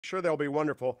Sure, they'll be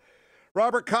wonderful.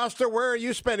 Robert Costa, where are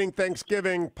you spending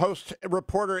Thanksgiving? Post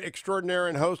reporter extraordinaire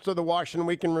and host of the Washington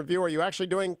Weekend Review. Are you actually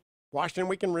doing Washington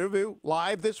Weekend Review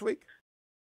live this week?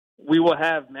 We will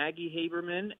have Maggie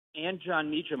Haberman and John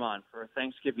Meacham on for a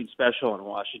Thanksgiving special in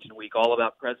Washington Week, all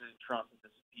about President Trump and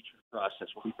this impeachment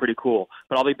process. Will be pretty cool.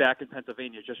 But I'll be back in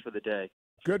Pennsylvania just for the day.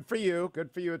 Good for you.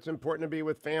 Good for you. It's important to be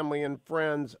with family and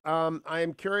friends. I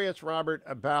am curious, Robert,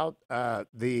 about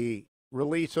the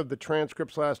release of the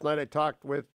transcripts last night. I talked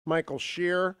with Michael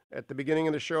Shear at the beginning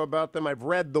of the show about them. I've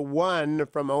read the one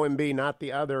from OMB, not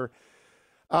the other.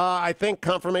 I think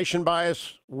confirmation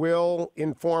bias will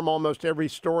inform almost every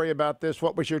story about this.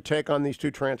 What was your take on these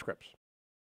two transcripts?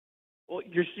 Well,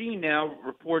 you're seeing now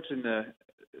reports in the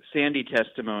Sandy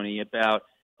testimony about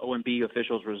OMB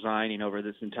officials resigning over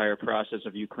this entire process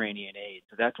of Ukrainian aid.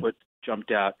 So that's what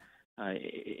jumped out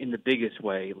in the biggest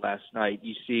way last night.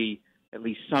 You see at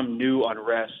least some new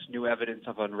unrest, new evidence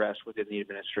of unrest within the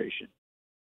administration.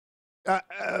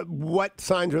 What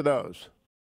signs are those?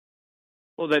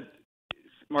 Well, that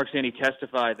Mark Sandy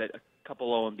testified that a couple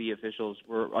OMB officials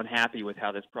were unhappy with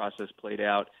how this process played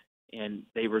out, and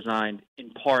they resigned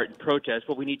in part in protest.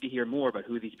 But we need to hear more about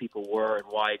who these people were and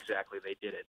why exactly they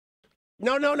did it.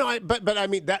 No. But I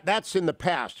mean that's in the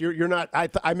past. You're not.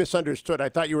 I misunderstood. I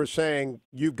thought you were saying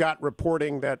you've got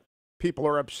reporting that people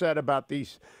are upset about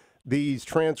these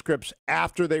transcripts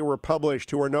after they were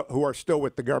published who are still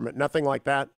with the government. Nothing like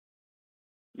that.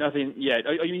 Nothing yet.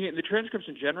 I mean, the transcripts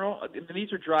in general,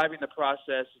 these are driving the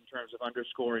process in terms of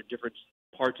underscoring different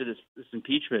parts of this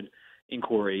impeachment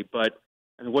inquiry. But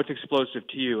I mean, what's explosive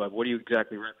to you? What do you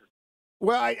exactly reference?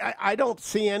 Well, I don't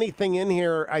see anything in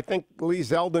here. I think Lee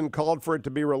Zeldin called for it to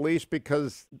be released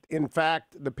because, in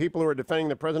fact, the people who are defending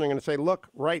the president are going to say, look,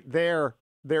 right there,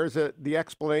 the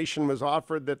explanation was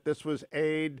offered that this was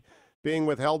aid being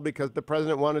withheld because the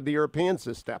president wanted the Europeans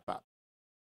to step up.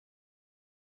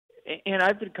 And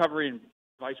I've been covering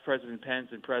Vice President Pence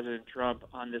and President Trump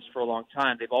on this for a long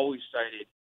time. They've always cited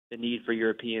the need for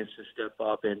Europeans to step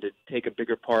up and to take a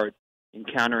bigger part in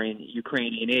countering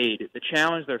Ukrainian aid. The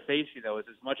challenge they're facing, though, is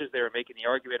as much as they were making the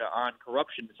argument on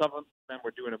corruption, some of them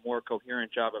were doing a more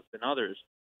coherent job than others.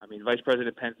 I mean, Vice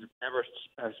President Pence never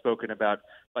has spoken about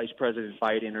Vice President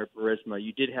Biden or Burisma.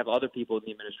 You did have other people in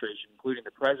the administration, including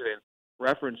the president,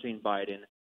 referencing Biden.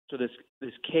 So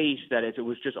this case that it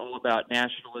was just all about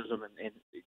nationalism and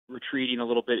retreating a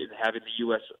little bit and having the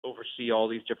U.S. oversee all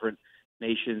these different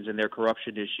nations and their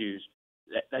corruption issues,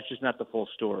 that's just not the full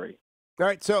story. All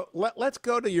right, so let's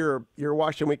go to your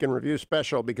Washington Weekend Review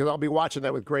special because I'll be watching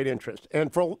that with great interest.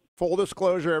 And for full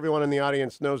disclosure, everyone in the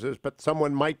audience knows this, but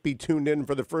someone might be tuned in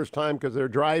for the first time because they're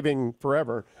driving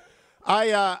forever.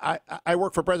 I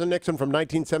worked for President Nixon from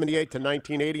 1978 to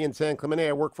 1980 in San Clemente.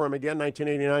 I worked for him again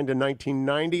 1989 to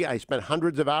 1990. I spent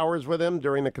hundreds of hours with him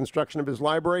during the construction of his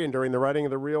library and during the writing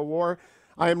of the Real War.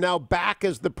 I am now back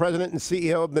as the president and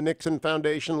CEO of the Nixon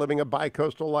Foundation, living a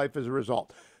bi-coastal life as a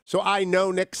result. So I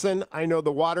know Nixon. I know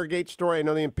the Watergate story. I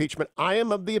know the impeachment. I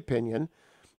am of the opinion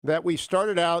that we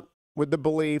started out with the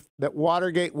belief that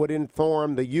Watergate would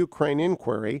inform the Ukraine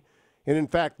inquiry. And in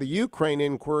fact, the Ukraine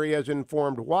inquiry has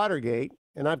informed Watergate.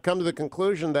 And I've come to the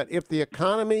conclusion that if the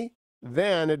economy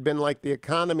then had been like the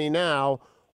economy now,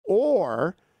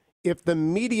 or if the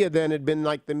media then had been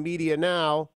like the media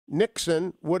now,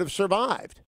 Nixon would have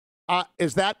survived.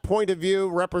 Is that point of view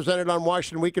represented on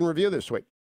Washington Weekend Review this week?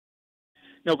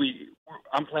 No,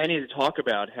 I'm planning to talk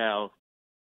about how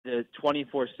the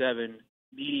 24/7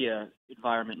 media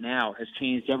environment now has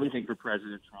changed everything for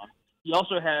President Trump. He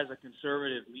also has a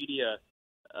conservative media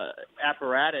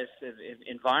apparatus and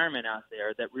environment out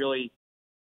there that really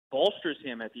bolsters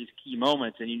him at these key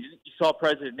moments. And you saw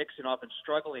President Nixon often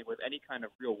struggling with any kind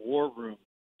of real war room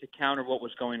to counter what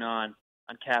was going on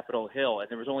Capitol Hill. And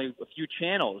there was only a few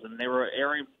channels, and they were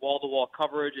airing wall-to-wall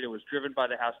coverage, and it was driven by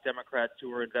the House Democrats who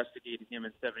were investigating him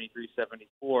in 73,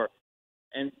 74.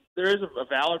 And there is a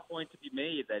valid point to be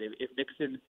made that if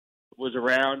Nixon was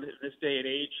around in this day and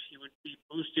age, he would be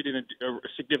boosted in a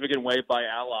significant way by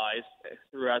allies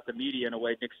throughout the media in a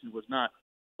way Nixon was not.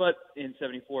 But in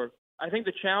 74, I think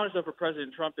the challenge, though, for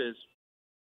President Trump is,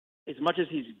 as much as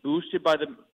he's boosted by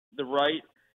the right,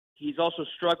 he's also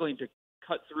struggling to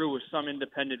cut through with some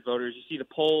independent voters. You see the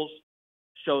polls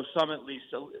show some, at least,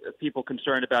 people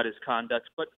concerned about his conduct.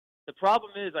 But the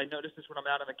problem is, I notice this when I'm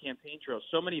out on the campaign trail,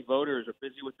 so many voters are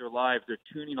busy with their lives. They're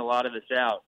tuning a lot of this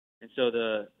out. And so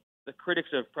the critics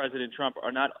of President Trump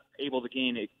are not able to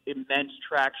gain immense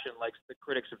traction like the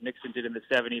critics of Nixon did in the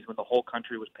 70s when the whole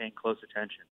country was paying close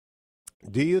attention.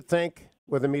 Do you think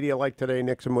with a media like today,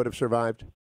 Nixon would have survived?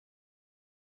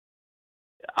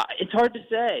 It's hard to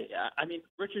say. I mean,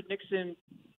 Richard Nixon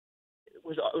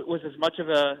was as much of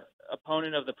a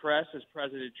opponent of the press as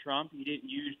President Trump. He didn't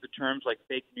use the terms like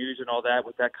fake news and all that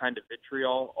with that kind of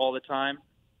vitriol all the time.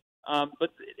 But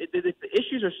the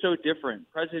issues are so different.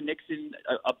 President Nixon,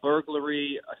 a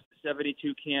burglary, a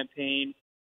 72 campaign,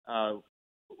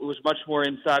 was much more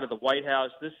inside of the White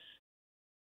House. This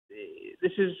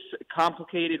is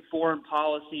complicated foreign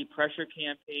policy, pressure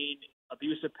campaign,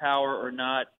 abuse of power or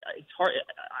not. It's hard.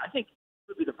 I think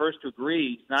would be the first to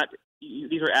agree.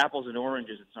 These are apples and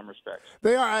oranges in some respects.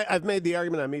 They are. I've made the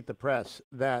argument on Meet the Press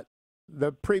that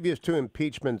the previous two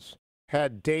impeachments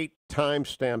had date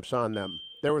timestamps on them.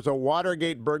 There was a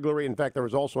Watergate burglary. In fact, there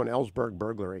was also an Ellsberg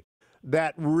burglary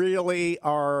that really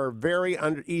are very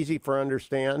easy for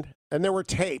understand. And there were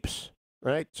tapes,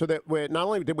 right? So that not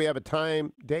only did we have a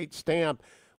time date stamp,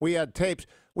 we had tapes.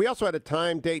 We also had a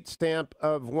time date stamp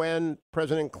of when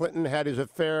President Clinton had his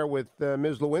affair with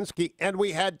Ms. Lewinsky, and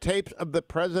we had tapes of the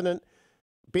president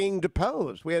being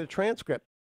deposed. We had a transcript.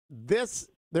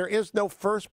 There is no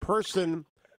first-person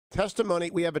testimony.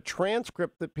 We have a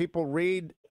transcript that people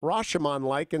read Rashomon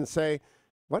like and say,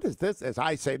 what is this? As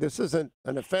I say, this isn't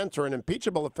an offense or an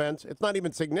impeachable offense. It's not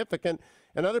even significant.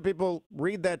 And other people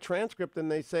read that transcript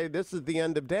and they say, this is the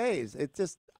end of days. It's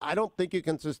just, I don't think you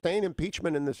can sustain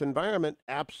impeachment in this environment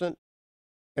absent.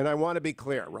 And I want to be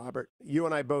clear, Robert, you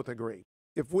and I both agree.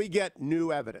 If we get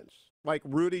new evidence, like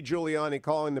Rudy Giuliani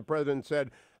calling the president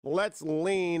said, let's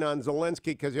lean on Zelensky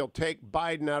because he'll take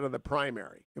Biden out of the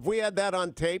primary. If we had that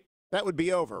on tape, that would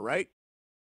be over, right?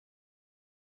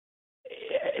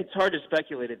 It's hard to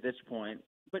speculate at this point,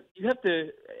 but you have to,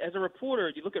 as a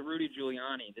reporter, you look at Rudy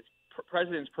Giuliani, this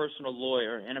president's personal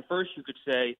lawyer, and at first you could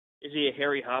say, is he a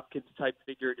Harry Hopkins type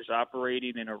figure just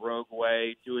operating in a rogue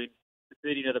way, doing the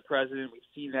bidding of the president? We've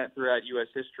seen that throughout U.S.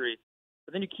 history.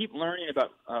 But then you keep learning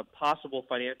about possible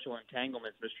financial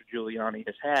entanglements Mr. Giuliani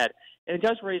has had, and it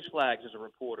does raise flags as a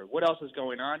reporter. What else is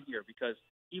going on here? Because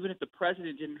even if the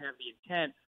president didn't have the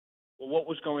intent, well, what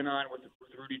was going on with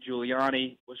Rudy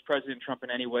Giuliani? Was President Trump in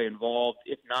any way involved?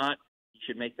 If not, he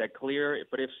should make that clear.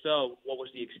 But if so, what was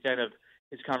the extent of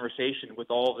his conversation with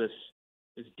all this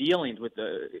dealings with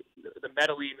the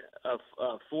meddling of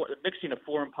the mixing of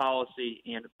foreign policy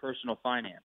and personal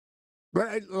finance?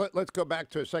 But let's go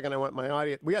back to a second. I want my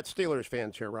audience. We got Steelers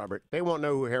fans here, Robert. They won't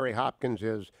know who Harry Hopkins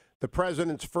is. The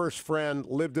president's first friend,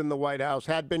 lived in the White House,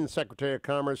 had been Secretary of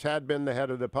Commerce, had been the head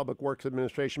of the Public Works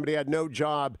Administration, but he had no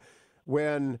job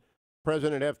when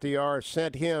President FDR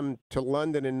sent him to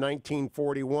London in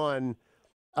 1941.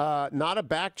 Not a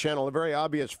back channel, a very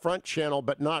obvious front channel,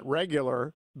 but not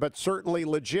regular, but certainly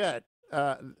legit.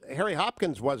 Harry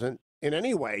Hopkins wasn't in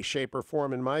any way, shape, or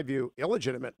form, in my view,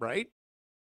 illegitimate, right?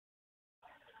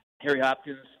 Harry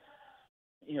Hopkins,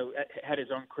 had his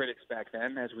own critics back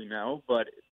then, as we know, but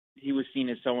he was seen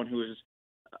as someone who was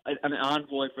an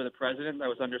envoy for the president that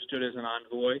was understood as an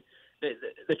envoy.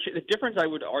 The difference, I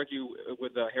would argue,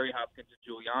 with Harry Hopkins and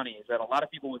Giuliani is that a lot of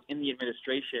people within the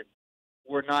administration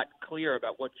were not clear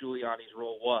about what Giuliani's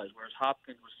role was, whereas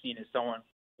Hopkins was seen as someone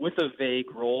with a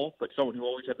vague role, but someone who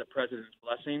always had the president's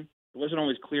blessing. It wasn't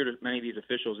always clear to many of these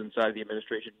officials inside the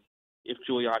administration if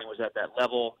Giuliani was at that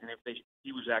level and if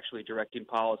he was actually directing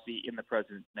policy in the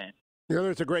president's name.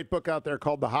 There's a great book out there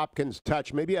called The Hopkins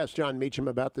Touch. Maybe ask John Meacham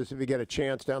about this if you get a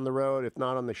chance down the road, if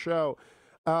not on the show.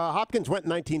 Hopkins went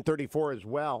in 1934 as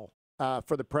well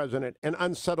for the president and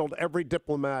unsettled every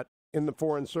diplomat in the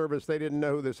Foreign Service. They didn't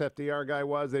know who this FDR guy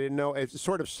was. They didn't know. It's a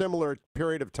sort of similar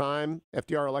period of time.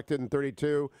 FDR elected in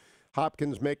 32.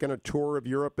 Hopkins making a tour of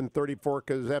Europe in 34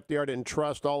 because FDR didn't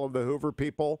trust all of the Hoover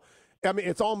people. I mean,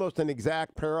 it's almost an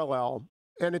exact parallel,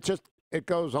 and it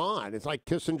goes on. It's like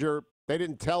Kissinger. They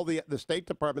didn't tell the State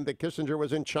Department that Kissinger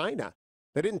was in China.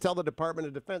 They didn't tell the Department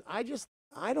of Defense.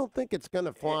 I don't think it's going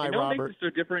to fly, Robert. I don't Robert. think it's so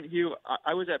different, Hugh.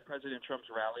 I was at President Trump's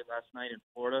rally last night in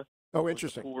Florida. Oh,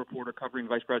 interesting. I was a cool reporter covering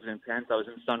Vice President Pence. I was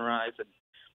in Sunrise, and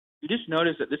you just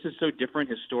notice that this is so different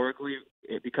historically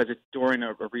because it's during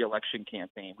a re-election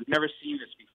campaign. We've never seen this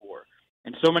before.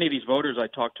 And so many of these voters I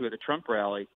talked to at the Trump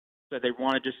rally said they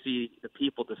wanted to see the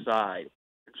people decide.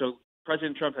 And so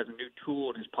President Trump has a new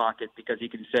tool in his pocket because he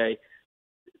can say,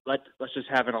 let's just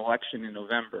have an election in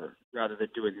November rather than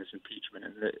doing this impeachment.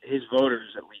 And his voters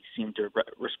at least seem to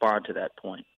respond to that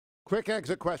point. Quick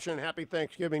exit question. Happy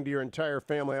Thanksgiving to your entire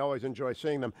family. I always enjoy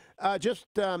seeing them.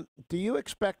 Do you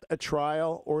expect a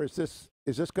trial, or is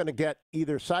this going to get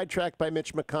either sidetracked by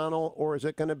Mitch McConnell, or is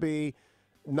it going to be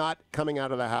not coming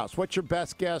out of the House? What's your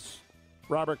best guess,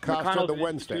 Robert Costa, the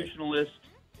Wednesday?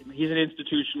 He's an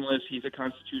institutionalist. He's a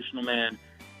constitutional man.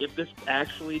 if this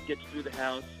actually gets through the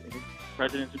House and the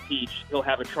president's impeached, he'll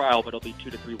have a trial, but it'll be 2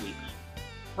 to 3 weeks.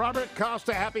 Robert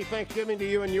Costa, happy Thanksgiving to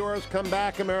you and yours. Come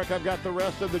back, America. I've got the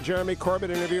rest of the Jeremy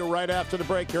Corbett interview right after the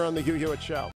break here on the Hugh Hewitt Show.